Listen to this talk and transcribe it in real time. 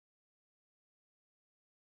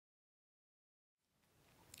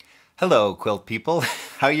Hello, quilt people.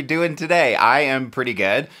 How you doing today? I am pretty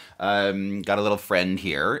good. Got a little friend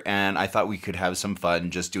here, and I thought we could have some fun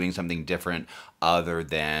just doing something different other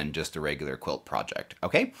than just a regular quilt project.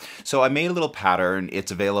 Okay, so I made a little pattern.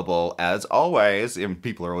 It's available as always, and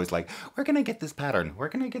people are always like, "Where can I get this pattern? Where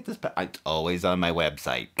can I get this?" It's always on my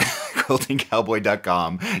website,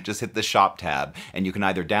 quiltingcowboy.com. Just hit the shop tab, and you can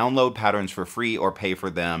either download patterns for free or pay for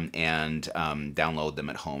them and download them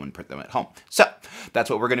at home and print them at home. So that's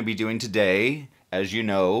what we're going to be doing today. As you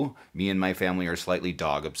know, me and my family are slightly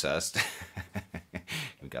dog obsessed.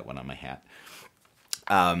 We got one on my hat.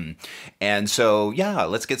 And so, yeah,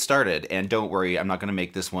 let's get started. And don't worry, I'm not going to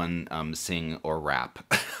make this one sing or rap.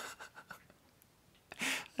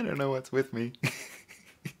 I don't know what's with me.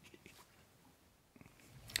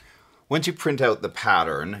 Once you print out the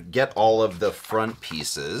pattern, get all of the front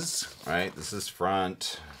pieces, right? This is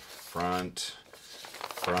front, front,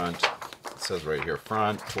 front. It says right here,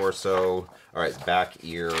 front, torso. All right, back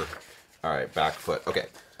ear. All right, back foot. Okay,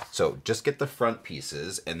 so just get the front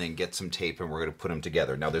pieces and then get some tape and we're going to put them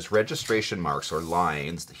together. Now there's registration marks or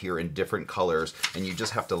lines here in different colors and you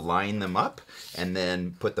just have to line them up and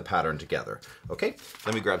then put the pattern together. Okay,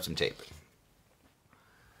 let me grab some tape.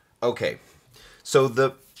 Okay, so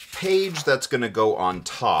the page that's going to go on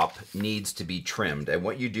top needs to be trimmed. And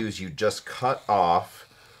what you do is you just cut off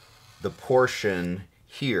the portion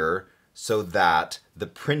here so that the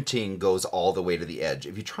printing goes all the way to the edge.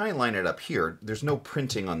 If you try and line it up here, there's no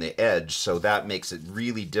printing on the edge, so that makes it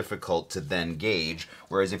really difficult to then gauge.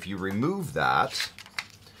 Whereas if you remove that,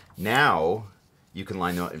 now you can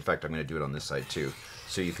line out. In fact, I'm going to do it on this side too.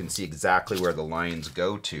 So you can see exactly where the lines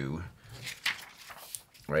go to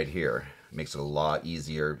right here. It makes it a lot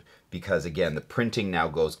easier because, again, the printing now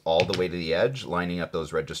goes all the way to the edge. Lining up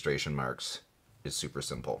those registration marks is super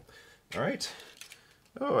simple. All right.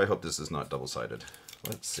 Oh, I hope this is not double-sided.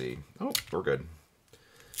 Let's see. Oh, we're good.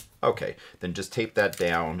 Okay, then just tape that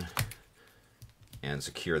down and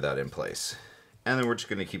secure that in place. And then we're just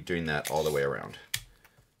going to keep doing that all the way around.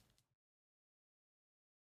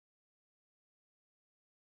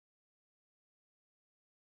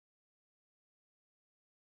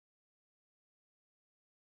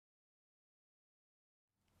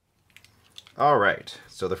 All right,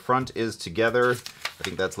 so the front is together. I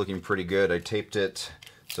think that's looking pretty good. I taped it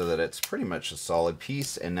so that it's pretty much a solid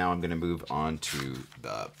piece, and now I'm going to move on to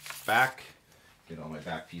the back, get all my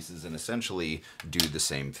back pieces, and essentially do the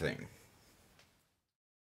same thing.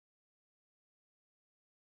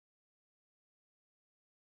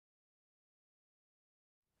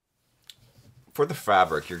 For the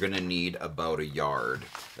fabric, you're going to need about a yard.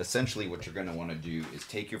 Essentially, what you're going to want to do is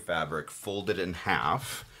take your fabric, fold it in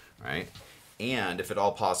half, right? And if at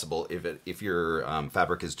all possible, if your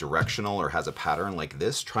fabric is directional or has a pattern like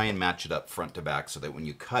this, try and match it up front to back so that when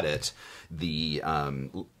you cut it,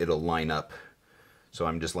 it'll line up. So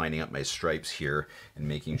I'm just lining up my stripes here and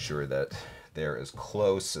making sure that they're as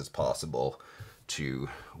close as possible to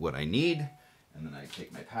what I need. And then I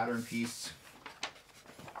take my pattern piece,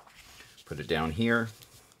 put it down here,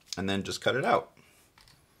 and then just cut it out.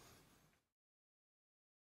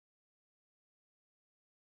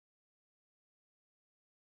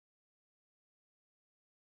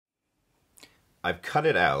 I've cut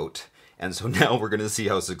it out, and so now we're going to see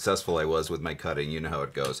how successful I was with my cutting. You know how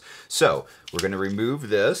it goes. So we're going to remove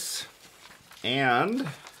this and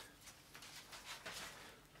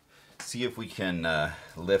see if we can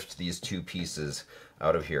lift these two pieces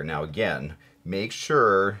out of here. Now again, make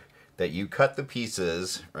sure that you cut the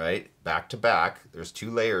pieces, right, back to back. There's two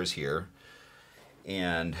layers here.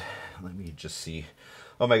 And let me just see.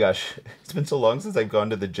 Oh my gosh, it's been so long since I've gone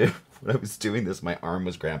to the gym. When I was doing this, my arm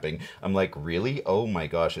was cramping. I'm like, really? Oh my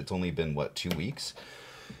gosh, it's only been, what, 2 weeks?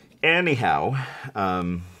 Anyhow,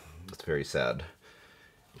 it's very sad.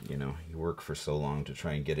 You know, you work for so long to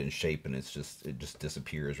try and get in shape and it just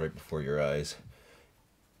disappears right before your eyes.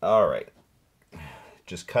 All right,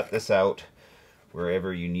 just cut this out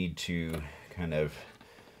wherever you need to kind of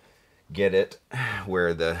get it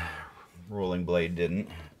where the rolling blade didn't.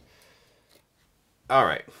 All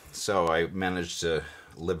right, so I managed to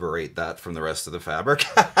liberate that from the rest of the fabric.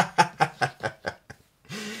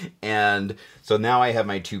 And so now I have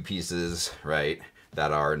my two pieces, right,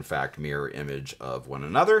 that are in fact mirror image of one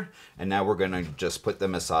another. And now we're going to just put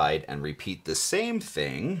them aside and repeat the same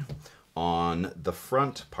thing on the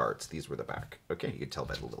front parts. These were the back. Okay, you can tell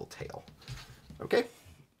by the little tail. Okay.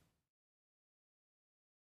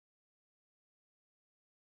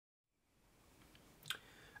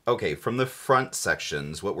 Okay, from the front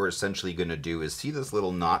sections, what we're essentially going to do is see this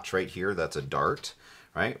little notch right here, that's a dart,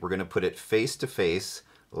 right? We're going to put it face to face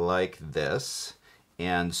like this,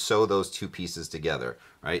 and sew those two pieces together,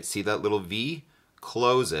 right? See that little V?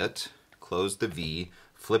 Close it, close the V,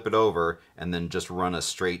 flip it over, and then just run a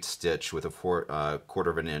straight stitch with a quarter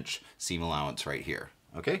of an inch seam allowance right here.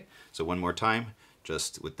 Okay, so one more time,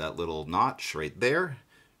 just with that little notch right there,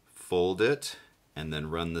 fold it, and then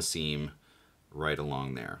run the seam right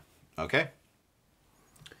along there. Okay?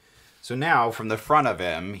 So now from the front of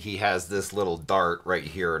him, he has this little dart right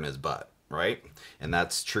here in his butt, right? And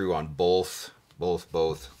that's true on both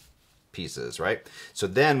pieces, right? So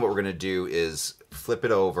then what we're gonna do is flip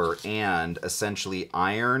it over and essentially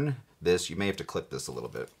iron this. You may have to clip this a little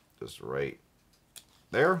bit, just right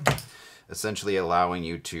there. Essentially allowing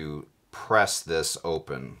you to press this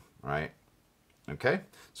open, right? Okay,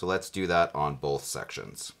 so let's do that on both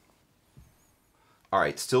sections. All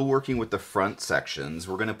right, still working with the front sections.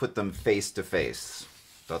 We're gonna put them face to face.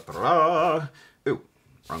 Da-da-da. Ooh,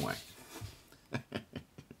 wrong way.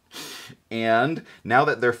 And now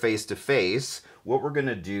that they're face to face, what we're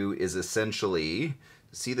gonna do is essentially,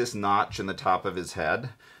 see this notch in the top of his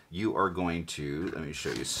head? You are going to, let me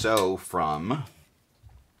show you, sew from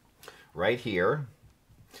right here,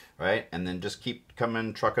 right? And then just keep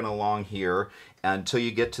trucking along here until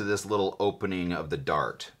you get to this little opening of the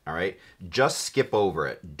dart, all right? Just skip over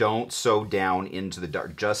it. Don't sew down into the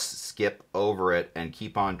dart. Just skip over it and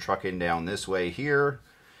keep on trucking down this way here.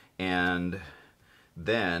 And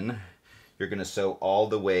then you're gonna sew all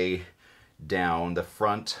the way down the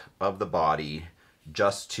front of the body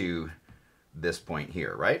just to this point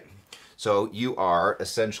here, right? So you are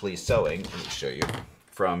essentially sewing, let me show you,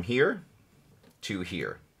 from here to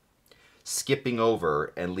here, skipping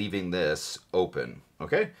over and leaving this open,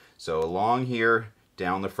 okay? So along here,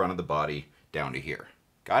 down the front of the body, down to here.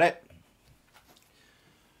 Got it?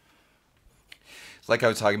 It's like I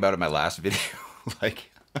was talking about in my last video,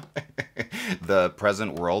 like the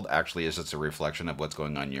present world actually is just a reflection of what's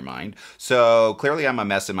going on in your mind. So clearly I'm a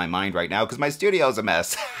mess in my mind right now because my studio is a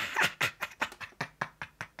mess.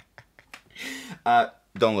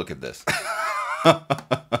 Don't look at this.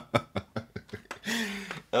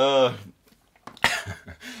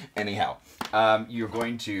 Anyhow, you're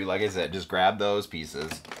going to, like I said, just grab those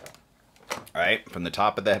pieces, right, from the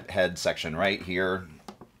top of the head section right here,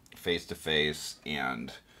 face to face,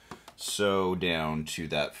 and sew down to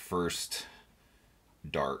that first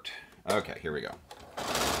dart. Okay, here we go.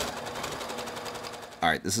 All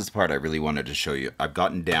right, this is the part I really wanted to show you. I've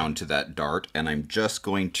gotten down to that dart, and I'm just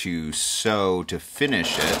going to sew to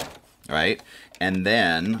finish it, right? And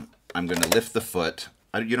then I'm going to lift the foot.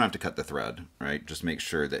 You don't have to cut the thread, right? Just make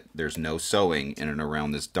sure that there's no sewing in and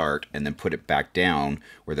around this dart, and then put it back down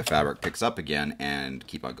where the fabric picks up again, and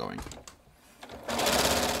keep on going.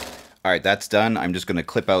 All right, that's done. I'm just going to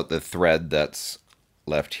clip out the thread that's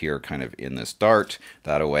left here kind of in this dart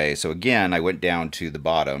that away. So again, I went down to the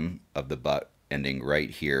bottom of the butt, ending right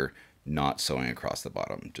here, not sewing across the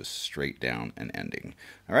bottom, just straight down and ending.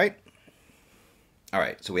 All right. All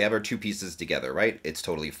right, so we have our two pieces together, right? It's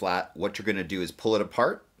totally flat. What you're gonna do is pull it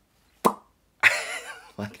apart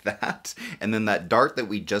like that. And then that dart that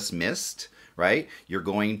we just missed, right? You're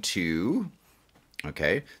going to,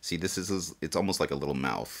 okay, see this is, it's almost like a little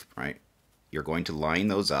mouth, right? You're going to line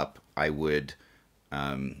those up. I would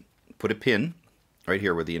put a pin right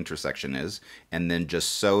here where the intersection is, and then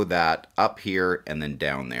just sew that up here and then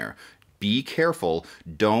down there. Be careful,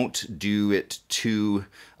 don't do it too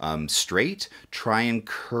straight. Try and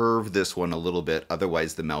curve this one a little bit,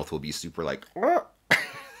 otherwise the mouth will be super like,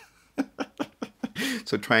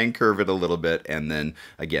 so try and curve it a little bit, and then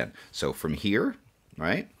again, so from here,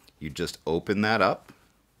 right, you just open that up,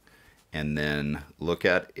 and then look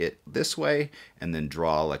at it this way, and then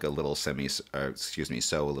draw like a little sew a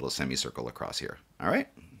little semicircle across here, all right?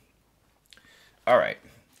 All right,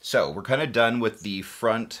 so we're kind of done with the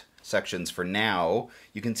front sections for now.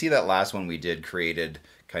 You can see that last one we did created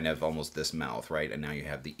kind of almost this mouth, right? And now you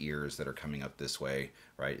have the ears that are coming up this way,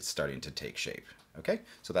 right? It's starting to take shape, okay?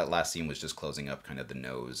 So that last seam was just closing up kind of the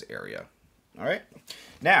nose area, all right?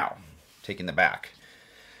 Now, taking the back.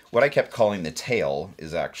 What I kept calling the tail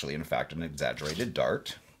is actually, in fact, an exaggerated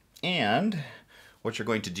dart. And what you're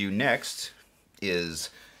going to do next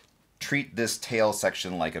is treat this tail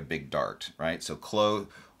section like a big dart, right? So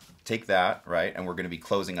take that, right, and we're going to be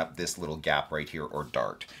closing up this little gap right here, or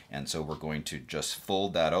dart. And so we're going to just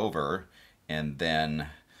fold that over and then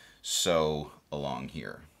sew along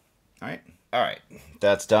here, all right? All right,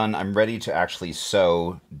 that's done. I'm ready to actually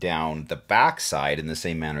sew down the back side in the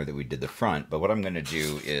same manner that we did the front, but what I'm going to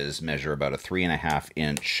do is measure about a 3.5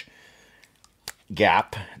 inch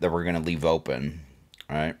gap that we're going to leave open,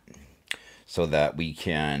 all right, so that we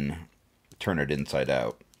can turn it inside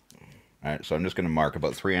out. All right, so I'm just going to mark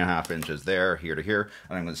about 3.5 inches there, here to here,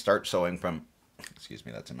 and I'm going to start sewing from, excuse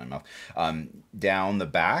me, that's in my mouth, down the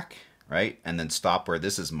back, right, and then stop where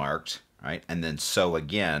this is marked, right, and then sew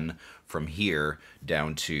again from here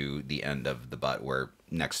down to the end of the butt where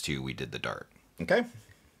next to we did the dart. Okay?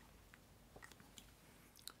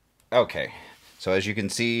 Okay, so as you can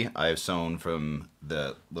see, I've sewn from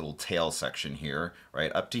the little tail section here,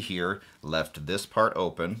 right, up to here, left this part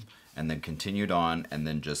open, and then continued on, and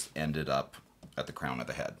then just ended up at the crown of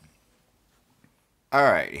the head. All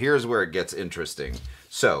right, here's where it gets interesting.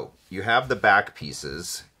 So you have the back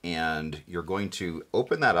pieces, and you're going to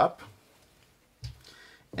open that up,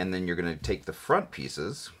 and then you're going to take the front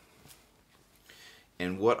pieces.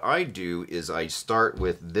 And what I do is I start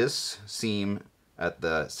with this seam at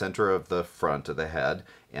the center of the front of the head,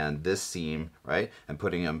 and this seam, right, and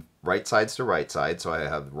putting them right sides to right side, so I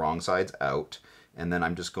have wrong sides out. And then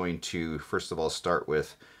I'm just going to, first of all, start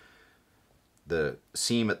with the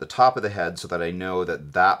seam at the top of the head so that I know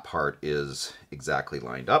that that part is exactly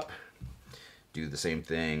lined up. Do the same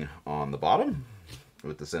thing on the bottom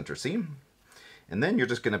with the center seam. And then you're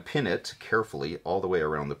just going to pin it carefully all the way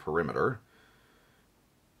around the perimeter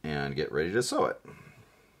and get ready to sew it.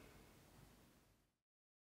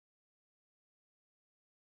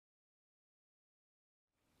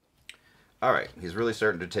 All right, he's really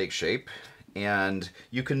starting to take shape. And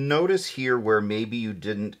you can notice here where maybe you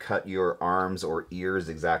didn't cut your arms or ears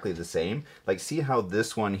exactly the same. Like, see how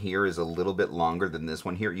this one here is a little bit longer than this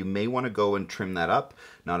one here? You may want to go and trim that up.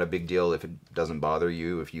 Not a big deal if it doesn't bother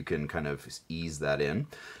you, if you can kind of ease that in.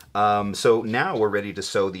 So now we're ready to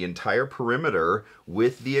sew the entire perimeter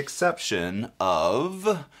with the exception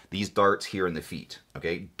of these darts here in the feet.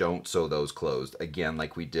 Okay, don't sew those closed. Again,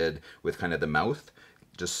 like we did with kind of the mouth.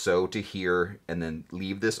 Just sew to here and then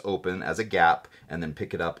leave this open as a gap and then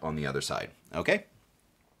pick it up on the other side. Okay?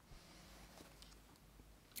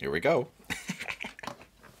 Here we go.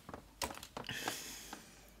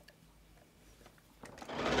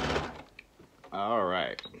 All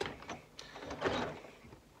right.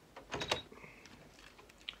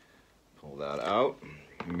 Pull that out.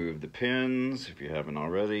 Remove the pins if you haven't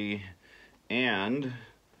already. And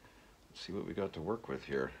let's see what we got to work with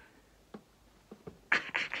here.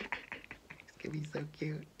 It's gonna be so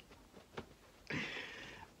cute.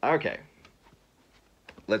 Okay.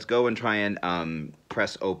 Let's go and try and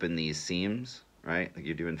press open these seams, right? Like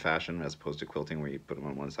you do in fashion as opposed to quilting where you put them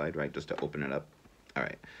on one side, right? Just to open it up. All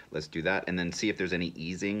right, let's do that. And then see if there's any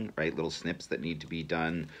easing, right? Little snips that need to be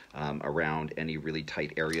done around any really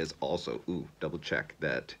tight areas. Also, double check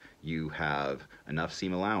that you have enough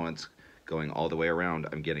seam allowance going all the way around.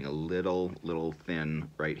 I'm getting a little thin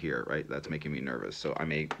right here, right? That's making me nervous. So I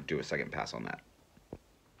may do a second pass on that.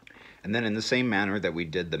 And then in the same manner that we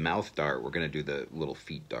did the mouth dart, we're gonna do the little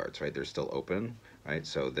feet darts, right? They're still open, right?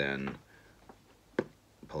 So then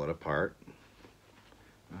pull it apart.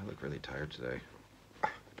 I look really tired today. I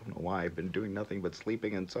don't know why, I've been doing nothing but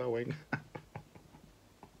sleeping and sewing.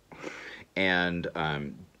 And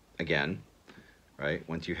again, right,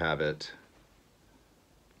 once you have it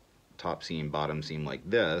top seam, bottom seam like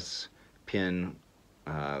this, pin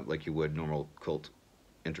like you would normal quilt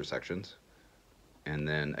intersections. And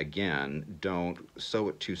then again, don't sew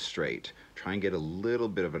it too straight. Try and get a little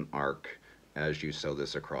bit of an arc as you sew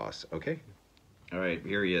this across, okay? All right,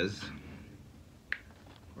 here he is.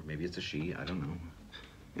 Or maybe it's a she, I don't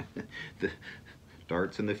know. The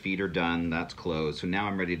darts and the feet are done, that's closed. So now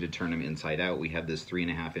I'm ready to turn them inside out. We have this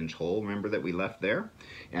 3.5 inch hole, remember, that we left there?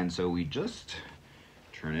 And so we just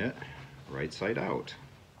turn it right side out.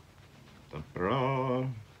 Ta-da!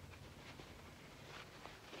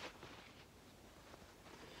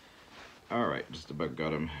 All right, just about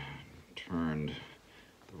got them turned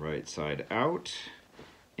the right side out.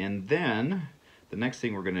 And then the next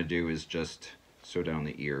thing we're gonna do is just sew down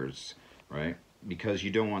the ears, right? Because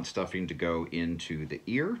you don't want stuffing to go into the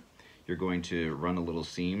ear, you're going to run a little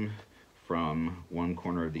seam from one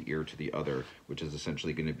corner of the ear to the other, which is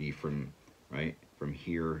essentially gonna be from, right, from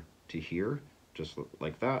here to here, just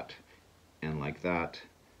like that, and like that,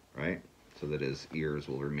 right? So that his ears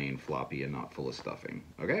will remain floppy and not full of stuffing,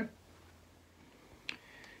 okay?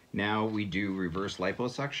 Now we do reverse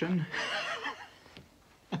liposuction.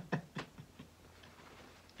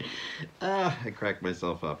 I cracked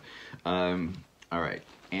myself up. All right,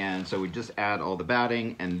 and so we just add all the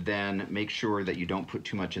batting and then make sure that you don't put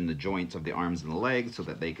too much in the joints of the arms and the legs so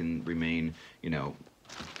that they can remain, you know,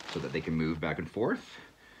 so that they can move back and forth.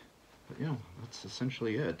 But, you know, that's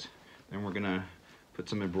essentially it. Then we're gonna put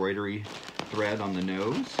some embroidery thread on the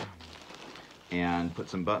nose and put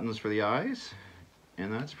some buttons for the eyes.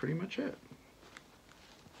 And that's pretty much it.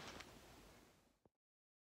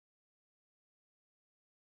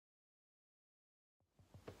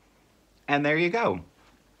 And there you go.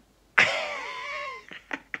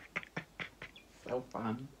 So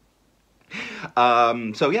fun.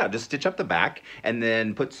 So yeah, just stitch up the back and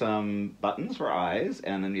then put some buttons for eyes,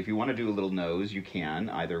 and then if you want to do a little nose, you can,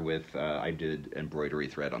 either with, I did embroidery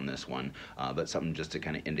thread on this one, but something just to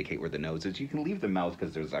kind of indicate where the nose is. You can leave the mouth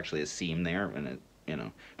because there's actually a seam there, and it, you know,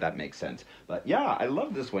 that makes sense. But yeah, I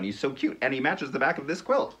love this one. He's so cute, and he matches the back of this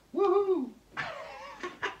quilt. Woohoo!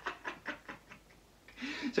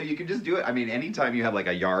 So you can just do it. I mean, anytime you have like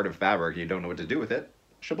a yard of fabric and you don't know what to do with it,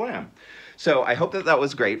 shablam. So I hope that that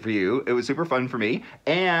was great for you. It was super fun for me.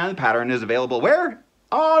 And the pattern is available where?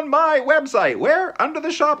 On my website. Where? Under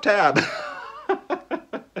the shop tab.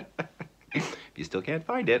 If you still can't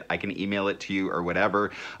find it, I can email it to you or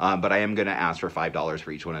whatever. But I am going to ask for $5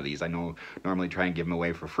 for each one of these. I know normally try and give them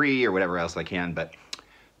away for free or whatever else I can, but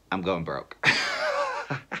I'm going broke.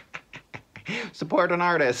 Support an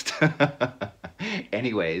artist.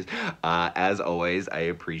 Anyways, as always, I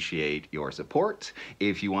appreciate your support.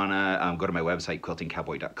 If you want to go to my website,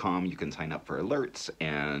 quiltingcowboy.com, you can sign up for alerts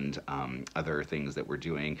and other things that we're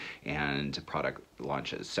doing and product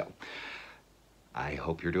launches. So I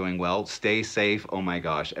hope you're doing well. Stay safe. Oh my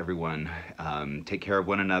gosh, everyone, take care of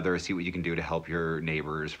one another. See what you can do to help your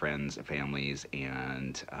neighbors, friends, families,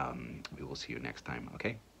 and we will see you next time.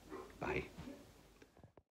 Okay? Bye.